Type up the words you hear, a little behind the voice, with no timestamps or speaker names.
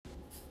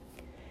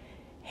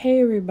Hey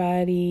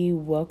everybody,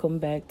 welcome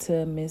back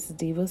to Miss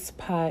Diva's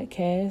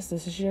podcast.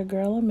 This is your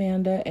girl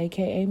Amanda,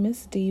 aka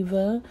Miss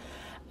Diva.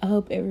 I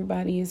hope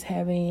everybody is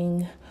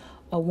having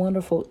a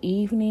wonderful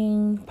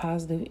evening,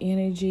 positive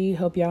energy.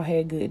 Hope y'all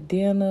had good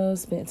dinner,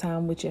 spent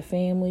time with your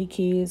family,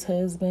 kids,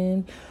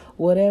 husband,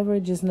 whatever.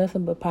 Just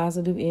nothing but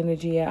positive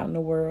energy out in the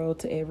world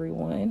to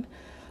everyone.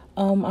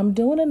 I'm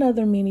doing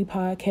another mini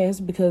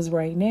podcast because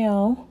right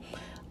now,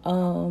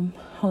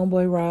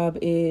 homeboy Rob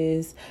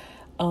is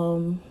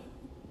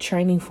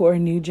training for a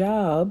new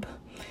job,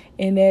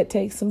 and that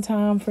takes some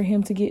time for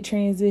him to get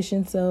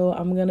transitioned. So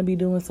I'm going to be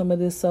doing some of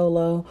this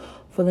solo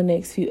for the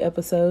next few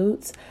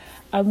episodes.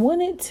 I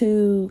wanted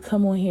to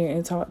come on here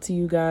and talk to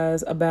you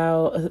guys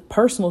about a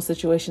personal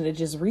situation that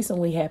just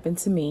recently happened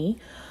to me.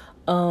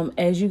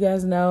 As you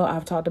guys know,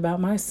 I've talked about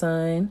my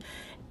son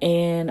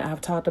and I've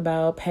talked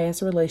about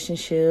past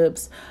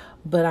relationships,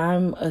 but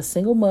I'm a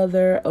single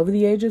mother over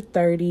the age of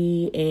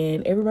 30,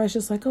 and everybody's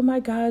just like, oh my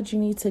God, you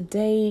need to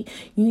date,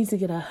 you need to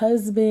get a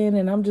husband.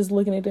 And I'm just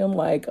looking at them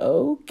like,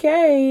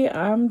 okay,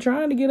 I'm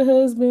trying to get a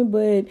husband,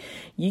 but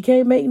you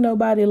can't make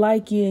nobody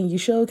like you, and you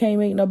sure can't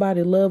make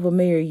nobody love or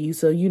marry you.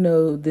 So,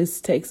 this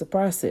takes a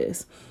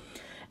process.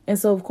 And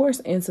so, of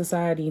course, in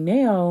society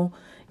now,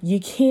 you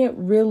can't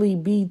really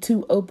be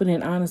too open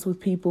and honest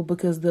with people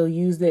because they'll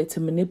use that to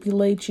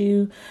manipulate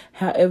you.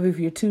 However, if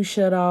you're too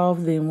shut off,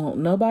 then won't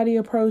nobody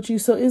approach you.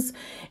 So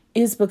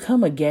it's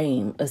become a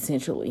game,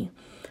 essentially.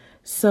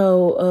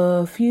 So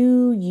a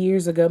few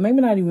years ago,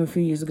 maybe not even a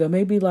few years ago,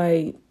 maybe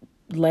like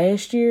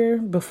last year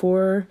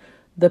before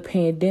the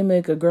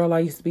pandemic, a girl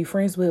I used to be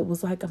friends with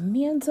was like,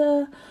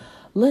 Amanda,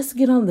 let's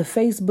get on the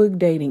Facebook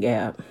dating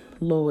app.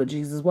 Lord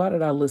Jesus, why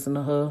did I listen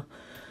to her?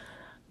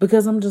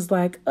 Because I'm just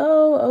like,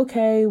 oh,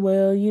 okay,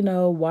 well,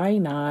 why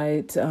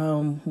not?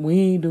 We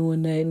ain't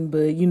doing nothing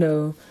but,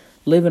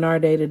 living our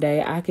day to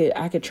day. I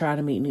could try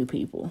to meet new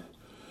people.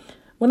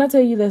 When I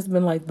tell you that's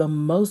been like the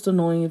most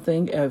annoying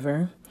thing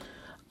ever,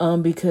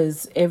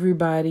 because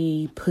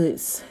everybody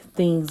puts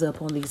things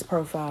up on these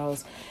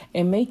profiles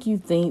and make you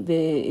think that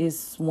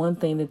it's one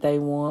thing that they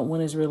want when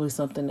it's really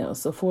something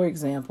else. So, for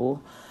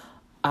example,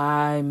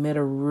 I met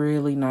a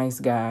really nice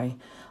guy.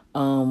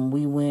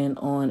 We went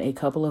on a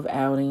couple of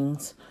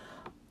outings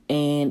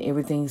and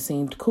everything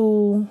seemed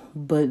cool,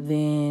 but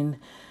then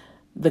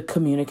the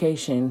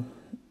communication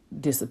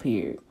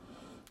disappeared.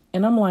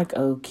 And I'm like,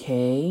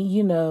 okay,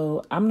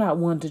 I'm not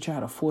one to try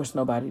to force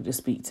nobody to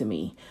speak to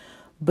me,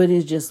 but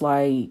it's just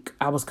like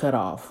I was cut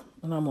off.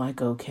 And I'm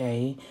like,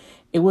 okay.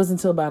 It wasn't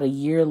until about a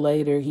year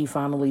later he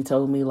finally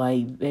told me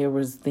like there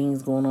was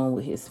things going on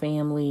with his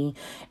family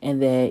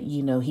and that,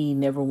 he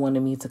never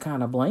wanted me to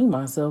kind of blame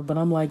myself. But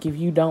I'm like, if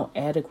you don't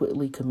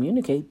adequately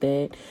communicate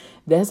that,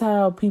 that's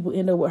how people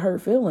end up with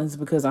hurt feelings,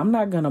 because I'm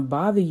not going to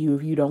bother you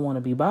if you don't want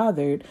to be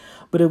bothered.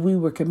 But if we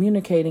were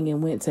communicating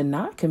and went to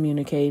not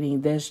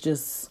communicating,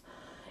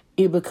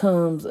 it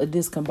becomes a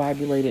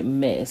discombobulated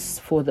mess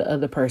for the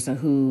other person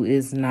who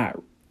is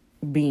not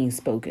being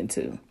spoken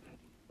to.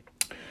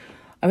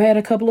 I've had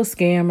a couple of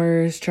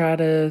scammers try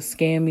to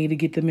scam me to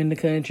get them in the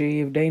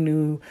country. If they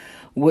knew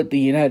what the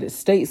United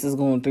States is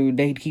going through,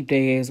 they'd keep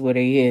their ass where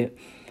they at.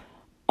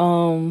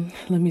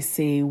 Let me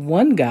see.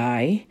 One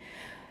guy,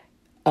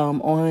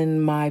 on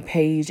my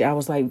page, I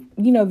was like,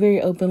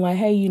 very open, like,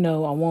 hey, I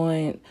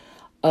want,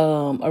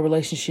 a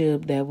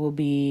relationship that will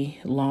be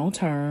long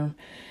term,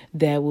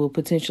 that will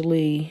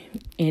potentially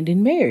end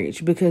in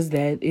marriage, because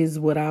that is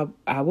what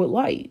I would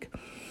like.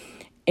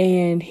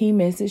 And he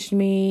messaged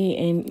me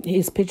and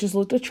his pictures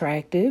looked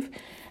attractive.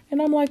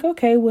 And I'm like,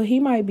 okay, well, he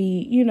might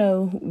be,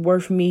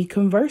 worth me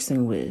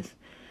conversing with.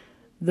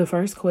 The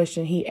first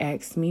question he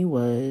asked me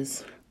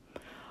was,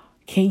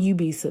 can you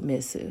be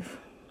submissive?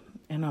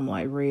 And I'm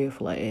like, red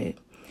flag.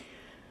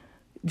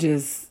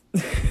 Just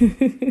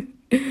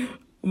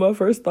my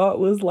first thought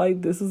was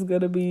like, this is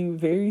going to be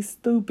very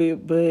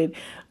stupid, but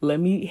let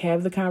me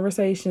have the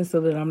conversation so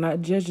that I'm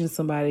not judging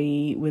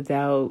somebody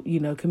without,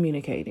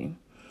 communicating.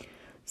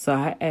 So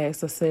I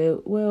said,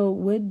 well,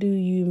 what do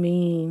you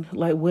mean?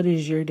 Like, what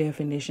is your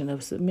definition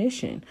of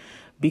submission?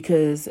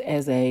 Because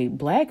as a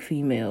Black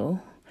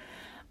female,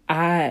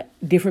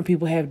 different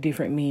people have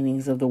different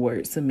meanings of the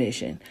word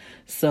submission.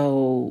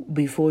 So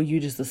before you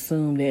just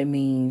assume that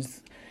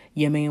means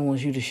your man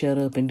wants you to shut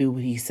up and do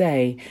what he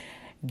say,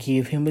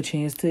 give him a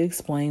chance to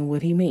explain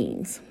what he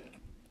means.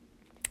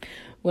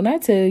 When I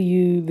tell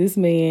you, this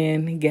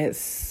man got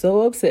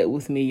so upset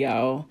with me,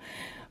 y'all,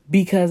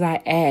 because I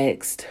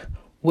asked,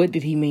 what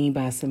did he mean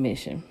by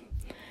submission?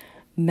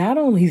 Not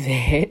only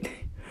that,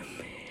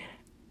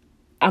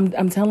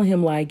 I'm telling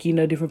him, like,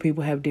 different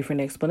people have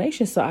different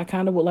explanations. So I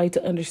kind of would like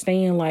to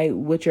understand, like,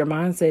 what your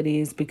mindset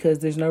is, because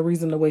there's no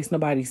reason to waste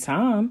nobody's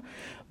time.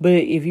 But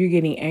if you're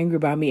getting angry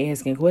by me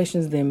asking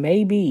questions, then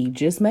maybe,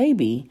 just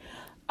maybe,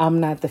 I'm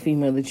not the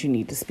female that you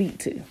need to speak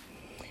to.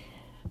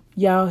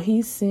 Y'all,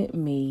 he sent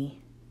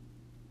me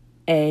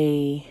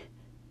a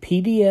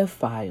PDF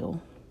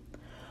file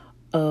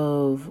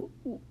of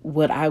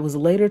what I was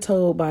later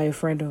told by a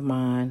friend of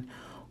mine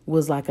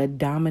was like a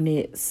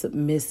dominant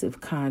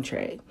submissive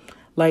contract.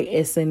 like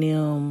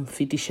S&M,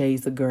 50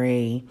 Shades of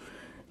Grey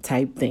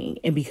type thing.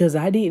 And because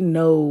I didn't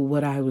know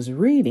what I was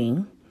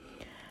reading,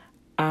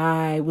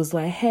 I was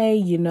like, hey,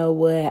 you know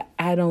what?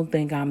 I don't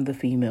think I'm the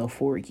female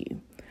for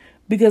you,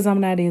 because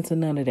I'm not into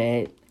none of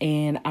that.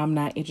 And I'm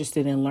not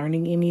interested in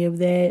learning any of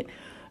that.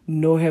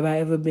 Nor have I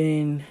ever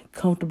been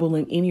comfortable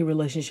in any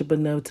relationship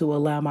enough to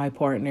allow my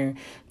partner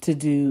to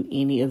do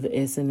any of the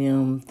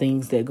S&M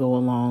things that go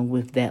along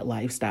with that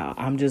lifestyle.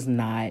 I'm just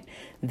not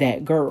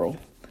that girl.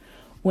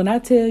 When I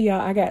tell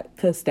y'all, I got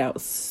cussed out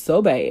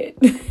so bad.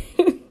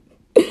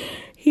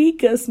 He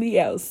cussed me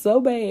out so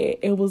bad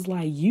and was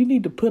like, you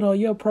need to put on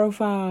your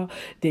profile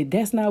that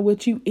that's not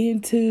what you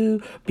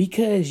into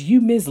because you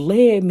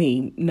misled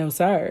me. No,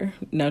 sir.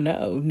 No,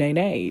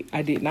 nay.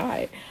 I did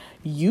not.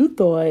 You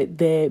thought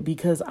that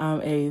because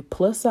I'm a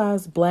plus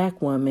size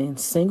black woman,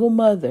 single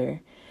mother,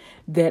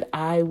 that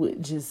I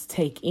would just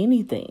take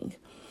anything.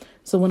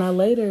 So when I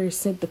later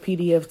sent the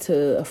PDF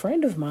to a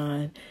friend of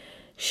mine,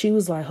 she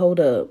was like, hold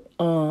up.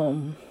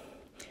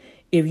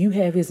 If you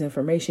have his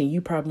information,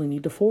 you probably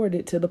need to forward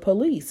it to the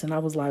police. And I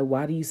was like,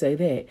 why do you say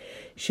that?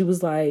 She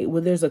was like,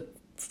 well, there's a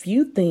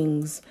few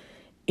things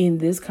in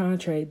this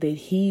contract that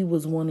he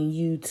was wanting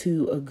you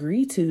to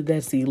agree to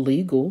that's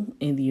illegal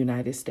in the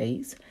United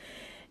States.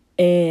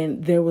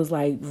 And there was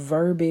like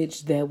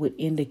verbiage that would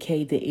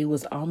indicate that it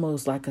was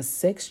almost like a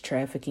sex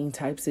trafficking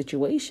type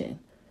situation.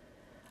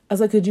 I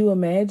was like, could you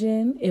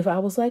imagine if I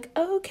was like,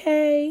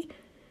 okay,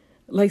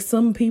 like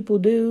some people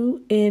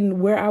do,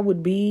 and where I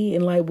would be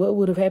and like what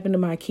would have happened to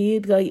my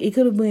kid? Like it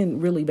could have been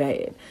really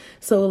bad.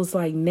 So it's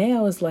like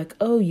now it's like,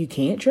 oh, you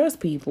can't trust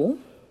people.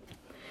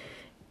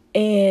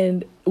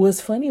 And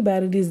what's funny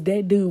about it is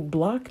that dude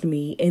blocked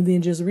me and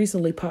then just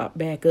recently popped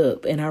back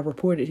up, and I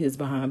reported his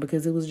behind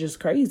because it was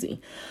just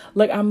crazy.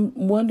 Like, I'm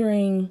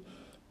wondering,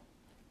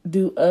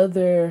 do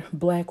other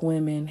black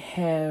women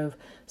have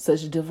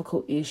such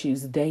difficult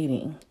issues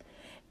dating?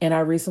 And I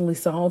recently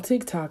saw on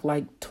TikTok,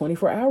 like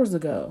 24 hours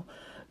ago,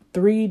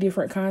 3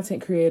 different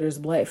content creators,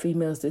 black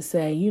females, that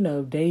say, you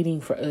know,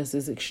 dating for us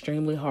is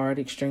extremely hard,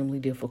 extremely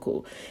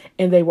difficult.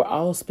 And they were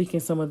all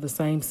speaking some of the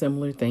same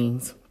similar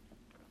things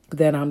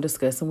that I'm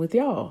discussing with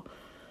y'all.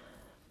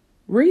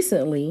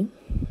 Recently,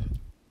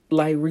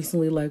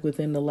 like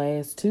within the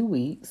last 2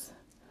 weeks,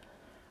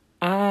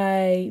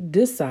 I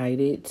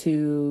decided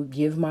to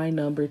give my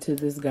number to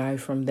this guy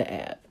from the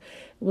app.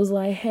 It was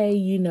like, hey,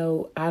 you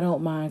know, I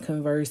don't mind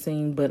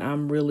conversing, but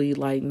I'm really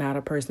like not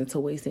a person to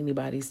waste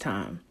anybody's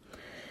time.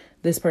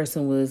 This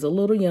person was a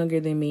little younger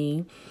than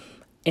me,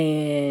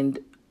 and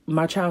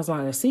my child's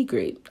not a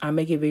secret. I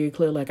make it very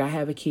clear, like, I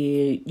have a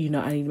kid, you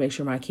know, I need to make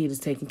sure my kid is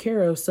taken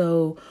care of.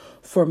 So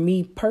for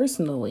me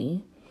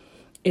personally,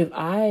 if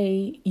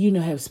I, you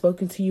know, have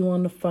spoken to you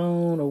on the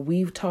phone, or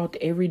we've talked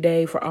every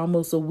day for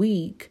almost a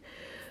week,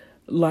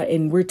 like,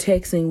 and we're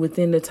texting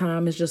within the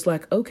time, it's just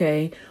like,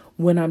 okay,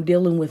 when I'm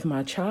dealing with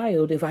my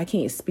child, if I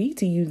can't speak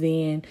to you,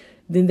 then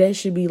that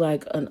should be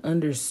like an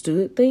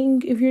understood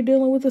thing if you're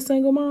dealing with a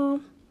single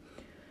mom.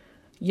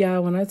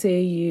 Y'all, when I tell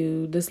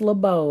you, this little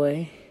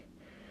boy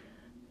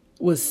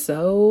was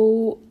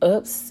so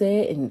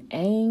upset and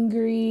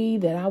angry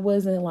that I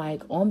wasn't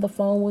like on the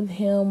phone with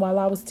him while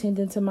I was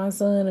tending to my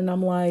son. And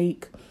I'm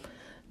like,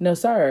 no,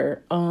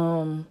 sir.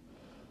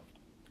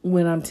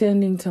 When I'm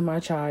tending to my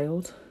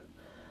child,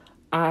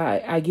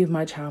 I give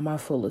my child my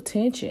full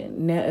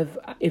attention. Now,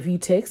 if you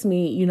text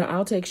me, you know,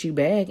 I'll text you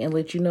back and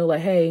let you know,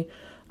 like, hey,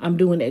 I'm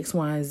doing X,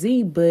 Y, and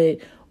Z, but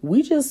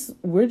we're just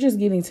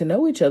getting to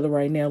know each other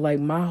right now. Like,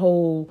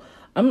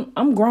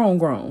 I'm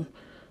grown.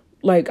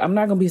 Like, I'm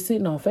not going to be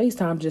sitting on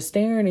FaceTime just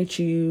staring at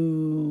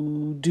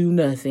you do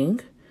nothing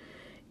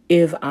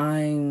if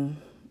I'm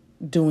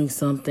doing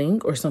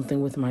something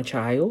with my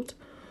child.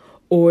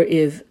 Or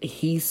if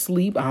he's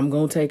asleep, I'm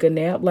going to take a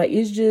nap. Like,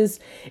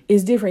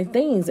 it's different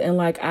things. And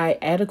like, I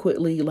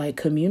adequately like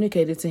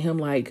communicated to him,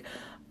 like,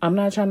 I'm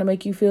not trying to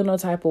make you feel no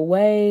type of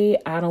way.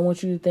 I don't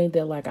want you to think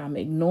that like I'm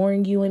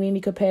ignoring you in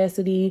any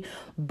capacity,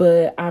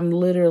 but I'm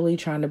literally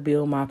trying to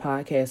build my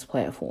podcast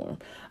platform.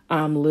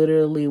 I'm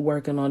literally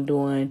working on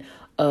doing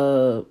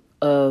a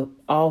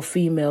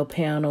all-female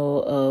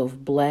panel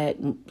of black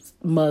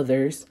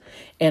mothers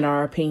and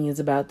our opinions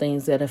about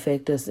things that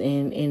affect us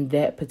in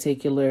that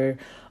particular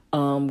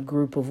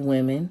group of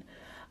women.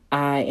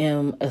 I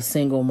am a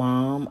single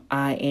mom.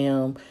 I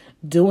am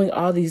doing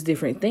all these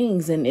different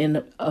things, and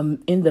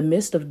in the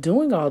midst of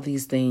doing all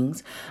these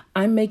things,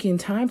 I'm making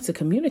time to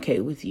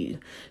communicate with you.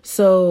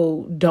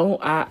 So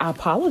I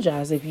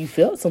apologize if you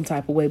felt some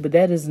type of way, but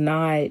that was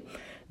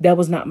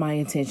not my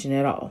intention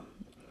at all.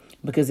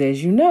 Because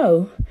as you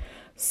know,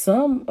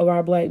 some of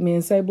our black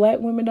men say black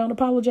women don't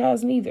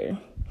apologize neither.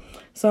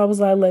 So I was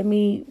like, let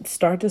me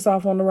start this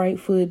off on the right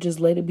foot. Just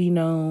let it be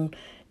known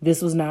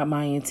this was not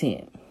my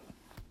intent.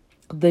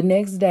 The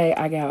next day,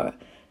 I got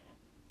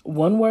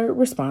one-word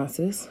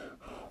responses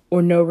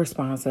or no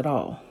response at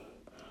all.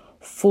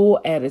 Full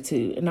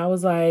attitude. And I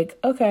was like,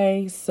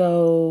 okay,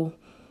 so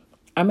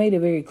I made it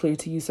very clear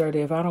to you, sir, that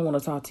if I don't want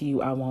to talk to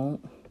you, I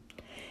won't.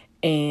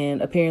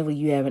 And apparently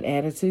you have an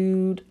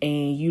attitude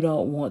and you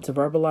don't want to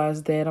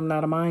verbalize that. I'm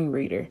not a mind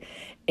reader.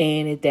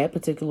 And at that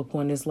particular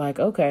point, it's like,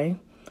 okay,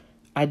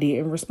 I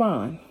didn't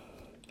respond.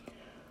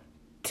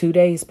 2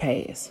 days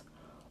pass.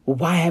 Well,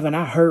 why haven't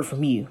I heard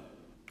from you?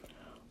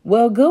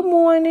 Well, good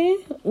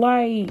morning.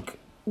 Like,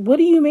 what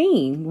do you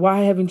mean?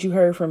 Why haven't you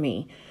heard from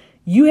me?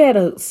 You had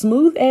a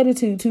smooth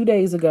attitude 2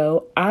 days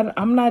ago.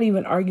 I'm not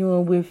even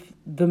arguing with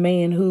the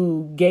man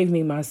who gave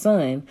me my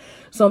son.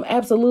 So I'm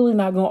absolutely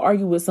not going to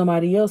argue with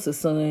somebody else's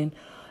son.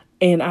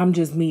 And I'm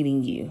just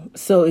meeting you.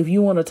 So if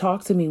you want to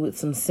talk to me with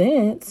some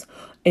sense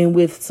and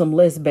with some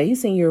less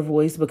bass in your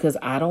voice, because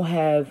I don't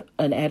have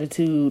an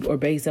attitude or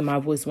bass in my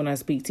voice when I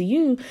speak to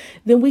you,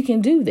 then we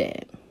can do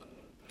that.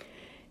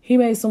 He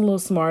made some little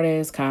smart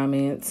ass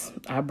comments.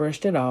 I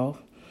brushed it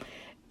off.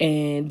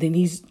 And then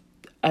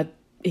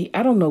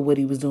I don't know what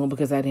he was doing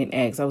because I didn't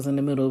ask. I was in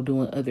the middle of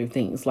doing other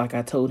things like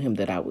I told him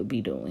that I would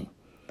be doing.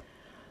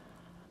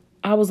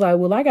 I was like,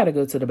 well, I got to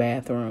go to the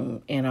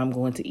bathroom and I'm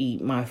going to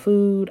eat my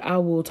food. I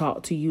will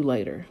talk to you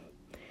later.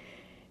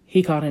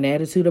 He caught an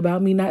attitude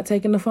about me not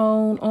taking the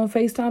phone on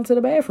FaceTime to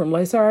the bathroom.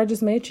 Like, sorry, I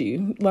just met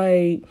you.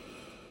 Like,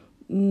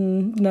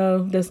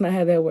 no, that's not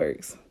how that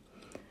works.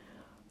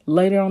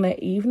 Later on that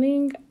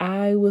evening,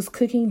 I was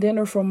cooking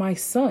dinner for my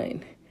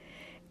son.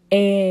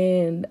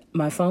 And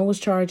my phone was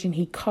charging.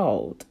 He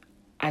called.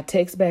 I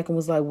text back and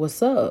was like,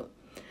 what's up?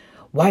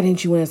 Why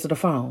didn't you answer the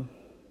phone?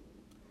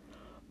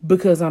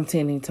 Because I'm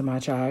tending to my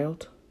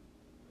child.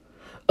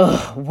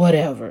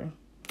 Whatever.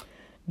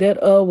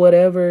 That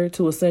whatever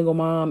to a single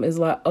mom is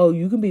like, oh,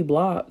 you can be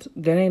blocked.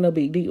 That ain't no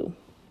big deal.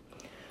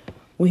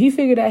 When he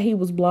figured out he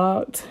was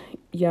blocked,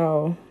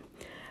 y'all,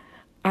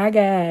 I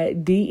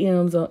got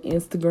DMs on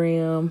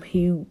Instagram.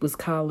 He was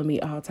calling me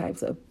all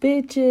types of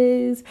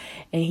bitches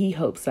and he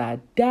hopes I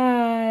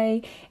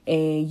die.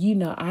 And, you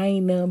know, I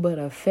ain't nothing but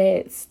a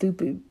fat,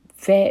 stupid,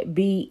 fat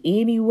bee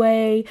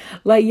anyway.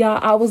 Like, y'all,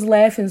 I was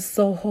laughing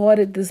so hard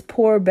at this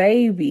poor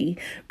baby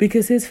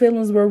because his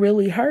feelings were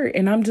really hurt.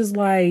 And I'm just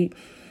like,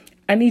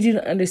 I need you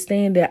to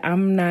understand that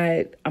I'm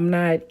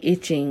not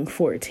itching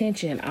for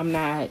attention. I'm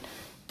not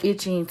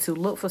itching to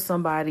look for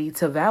somebody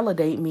to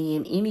validate me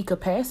in any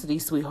capacity,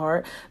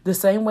 sweetheart. The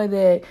same way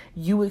that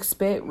you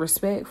expect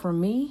respect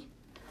from me,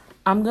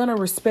 I'm going to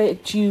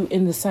respect you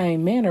in the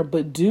same manner,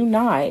 but do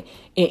not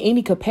in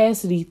any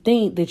capacity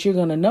think that you're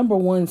going to, number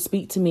one,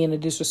 speak to me in a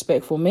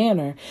disrespectful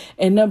manner.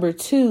 And number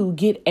two,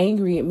 get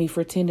angry at me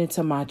for tending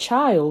to my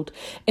child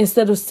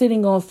instead of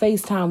sitting on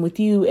FaceTime with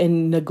you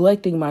and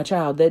neglecting my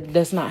child.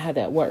 That's not how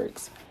that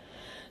works.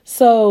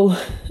 So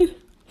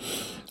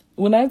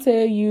when I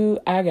tell you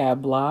I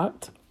got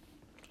blocked,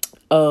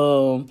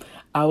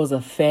 I was a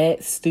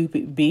fat,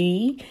 stupid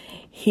bee.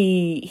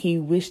 He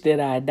wished that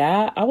I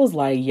died. I was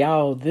like,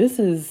 y'all,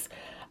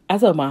 I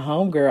told my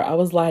homegirl, I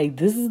was like,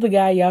 this is the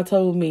guy y'all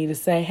told me to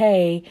say,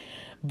 hey,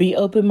 be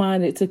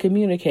open-minded to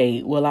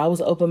communicate. Well, I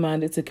was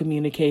open-minded to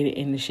communicate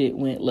and the shit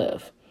went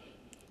left.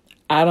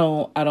 I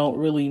don't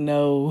really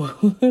know.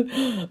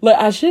 Like,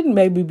 I shouldn't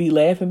maybe be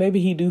laughing.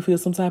 Maybe he do feel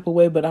some type of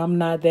way, but I'm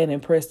not that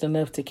impressed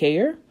enough to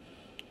care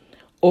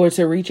or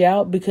to reach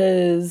out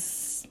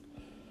because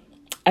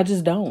I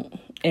just don't.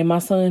 And my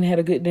son had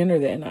a good dinner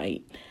that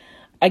night.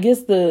 I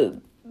guess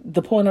the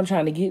point I'm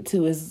trying to get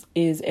to is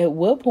at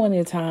what point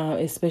in time,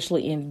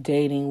 especially in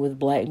dating with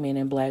Black men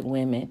and Black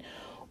women,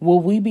 will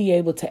we be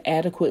able to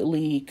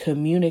adequately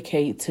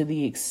communicate to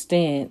the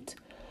extent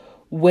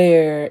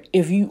where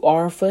if you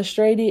are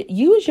frustrated,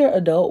 use your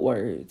adult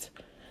words,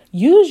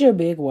 use your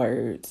big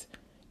words.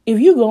 If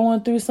you're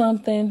going through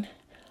something,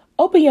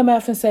 open your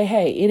mouth and say,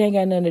 hey, it ain't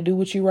got nothing to do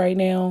with you right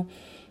now,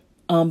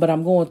 but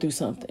I'm going through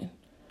something.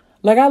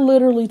 Like, I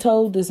literally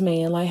told this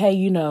man, like, hey,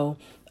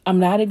 I'm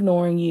not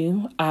ignoring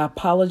you. I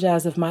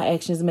apologize if my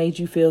actions made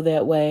you feel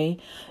that way.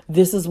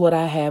 This is what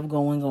I have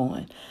going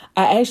on.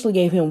 I actually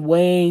gave him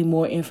way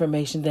more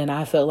information than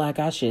I felt like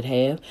I should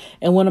have.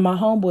 And one of my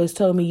homeboys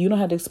told me, you don't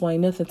have to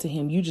explain nothing to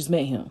him. You just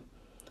met him.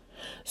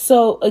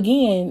 So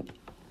again,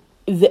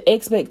 the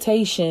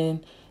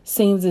expectation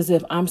seems as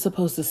if I'm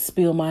supposed to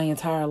spill my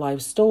entire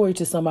life story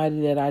to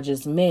somebody that I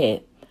just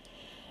met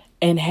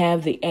and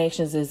have the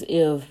actions as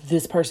if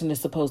this person is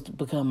supposed to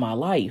become my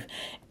life.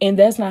 And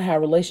that's not how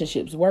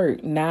relationships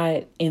work,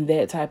 not in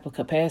that type of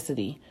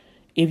capacity.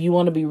 If you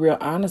want to be real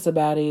honest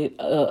about it,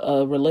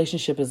 a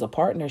relationship is a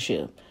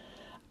partnership.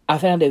 I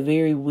found it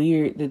very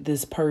weird that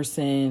this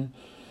person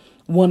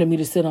wanted me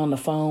to sit on the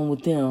phone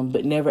with them,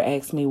 but never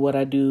asked me what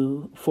I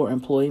do for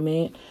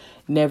employment,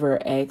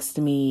 never asked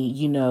me,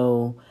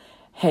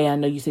 hey, I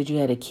know you said you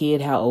had a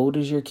kid. How old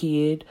is your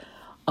kid?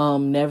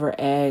 Never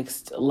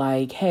asked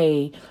like,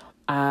 hey,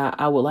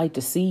 I would like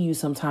to see you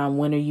sometime.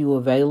 When are you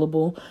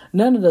available?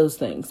 None of those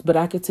things. But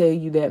I could tell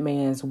you that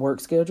man's work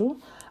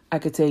schedule. I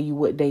could tell you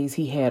what days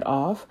he had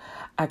off.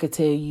 I could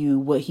tell you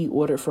what he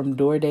ordered from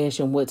DoorDash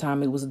and what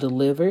time it was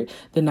delivered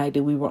the night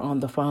that we were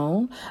on the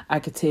phone. I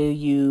could tell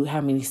you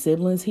how many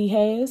siblings he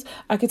has.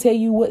 I could tell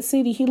you what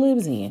city he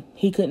lives in.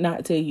 He could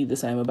not tell you the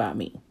same about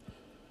me.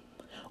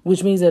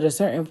 which means at a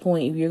certain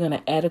point, if you're going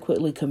to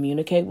adequately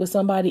communicate with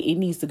somebody, it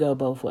needs to go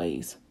both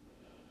ways.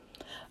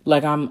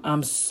 Like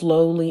I'm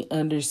slowly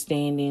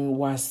understanding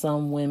why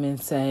some women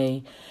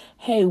say,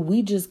 hey,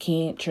 we just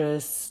can't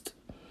trust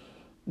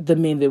the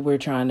men that we're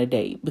trying to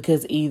date,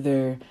 because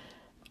either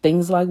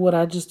things like what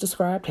I just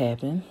described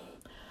happen.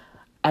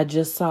 I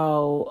just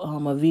saw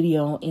a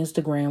video on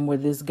Instagram where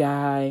this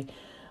guy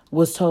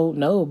was told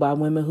no by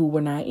women who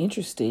were not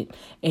interested,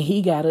 and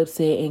he got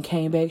upset and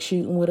came back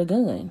shooting with a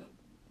gun.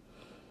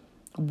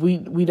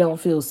 We don't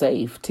feel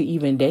safe to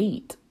even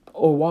date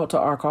or walk to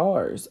our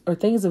cars or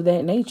things of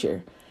that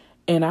nature.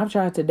 And I've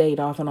tried to date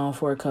off and on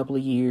for a couple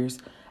of years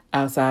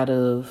outside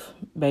of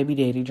baby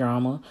daddy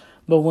drama.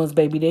 But once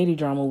baby daddy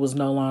drama was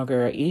no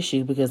longer an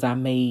issue, because I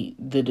made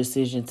the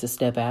decision to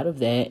step out of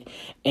that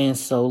and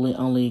solely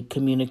only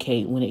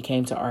communicate when it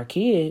came to our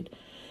kid,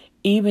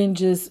 even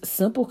just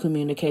simple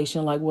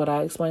communication like what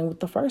I explained with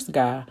the first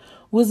guy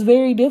was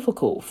very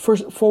difficult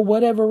for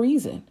whatever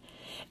reason.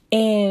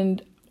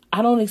 And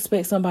I don't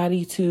expect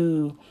somebody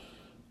to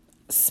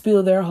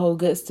spill their whole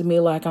guts to me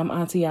like I'm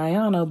Auntie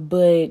Ayana,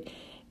 but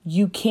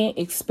you can't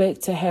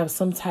expect to have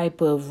some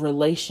type of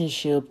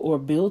relationship or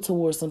build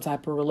towards some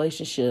type of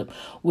relationship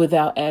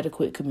without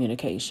adequate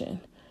communication.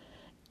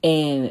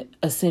 And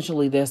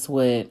essentially that's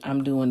what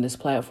I'm doing this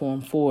platform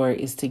for,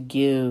 is to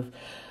give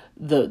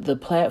the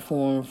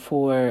platform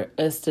for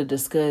us to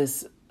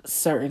discuss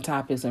certain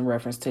topics in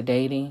reference to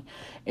dating,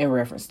 in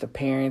reference to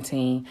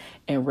parenting,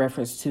 in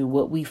reference to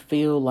what we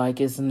feel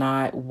like is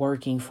not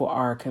working for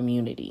our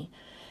community.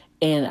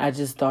 And I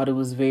just thought it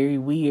was very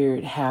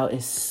weird how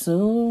as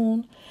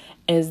soon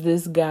as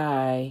this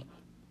guy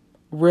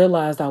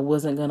realized I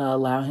wasn't going to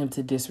allow him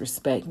to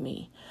disrespect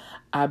me,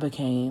 I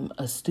became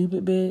a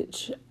stupid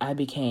bitch. I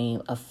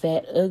became a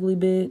fat, ugly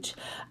bitch.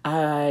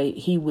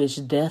 He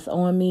wished death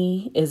on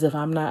me, as if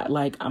I'm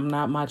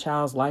not my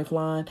child's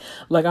lifeline.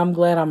 Like, I'm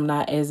glad I'm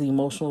not as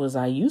emotional as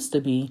I used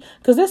to be,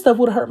 because that stuff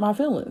would have hurt my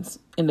feelings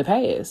in the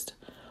past.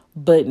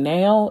 But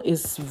now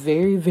it's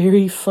very,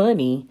 very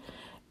funny.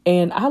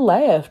 And I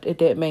laughed at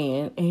that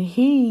man, and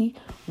he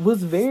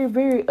was very,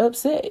 very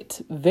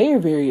upset. Very,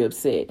 very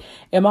upset.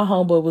 And my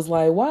homeboy was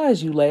like, why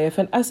is you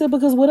laughing? I said,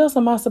 because what else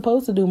am I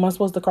supposed to do? Am I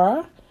supposed to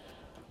cry?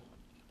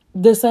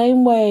 The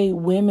same way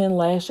women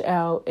lash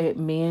out at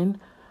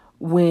men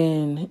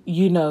when,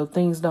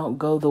 things don't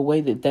go the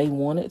way that they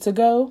want it to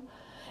go,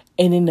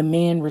 and then the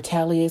man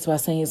retaliates by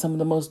saying some of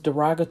the most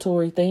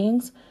derogatory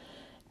things.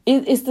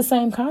 It's the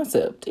same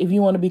concept, if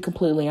you want to be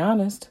completely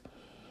honest.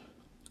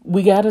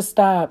 We got to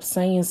stop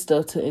saying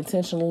stuff to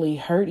intentionally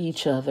hurt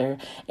each other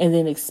and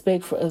then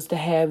expect for us to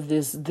have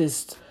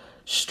this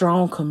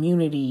strong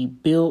community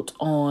built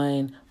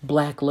on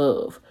Black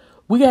love.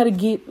 We got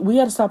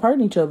to stop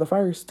hurting each other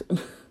first.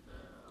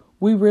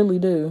 We really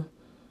do.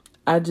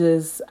 I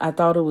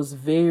thought it was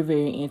very,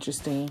 very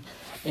interesting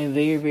and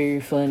very, very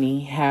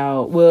funny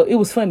how, well, it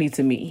was funny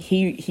to me.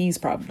 He's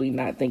probably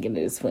not thinking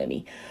that it's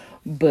funny,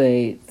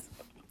 but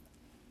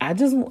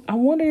I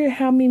wonder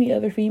how many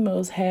other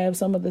females have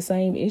some of the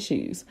same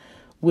issues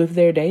with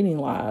their dating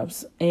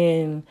lives.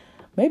 And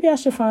maybe I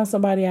should find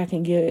somebody I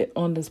can get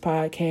on this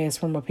podcast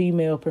from a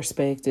female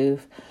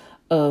perspective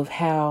of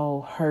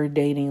how her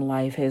dating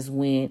life has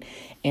went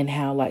and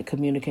how like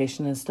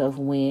communication and stuff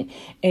went.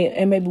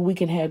 And maybe we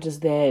can have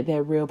just that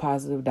real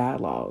positive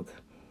dialogue.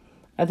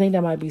 I think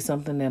that might be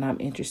something that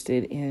I'm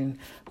interested in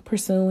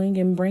pursuing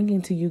and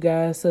bringing to you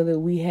guys so that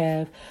we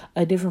have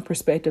a different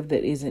perspective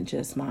that isn't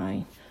just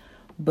mine.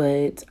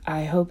 But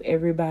I hope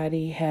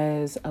everybody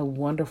has a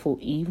wonderful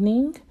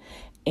evening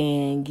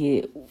and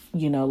get,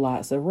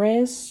 lots of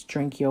rest,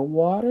 drink your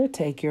water,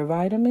 take your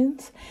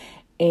vitamins,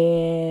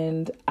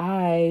 and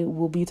I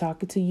will be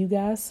talking to you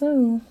guys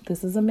soon.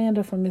 This is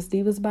Amanda from Miss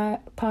Diva's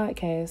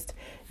podcast.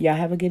 Y'all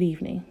have a good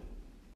evening.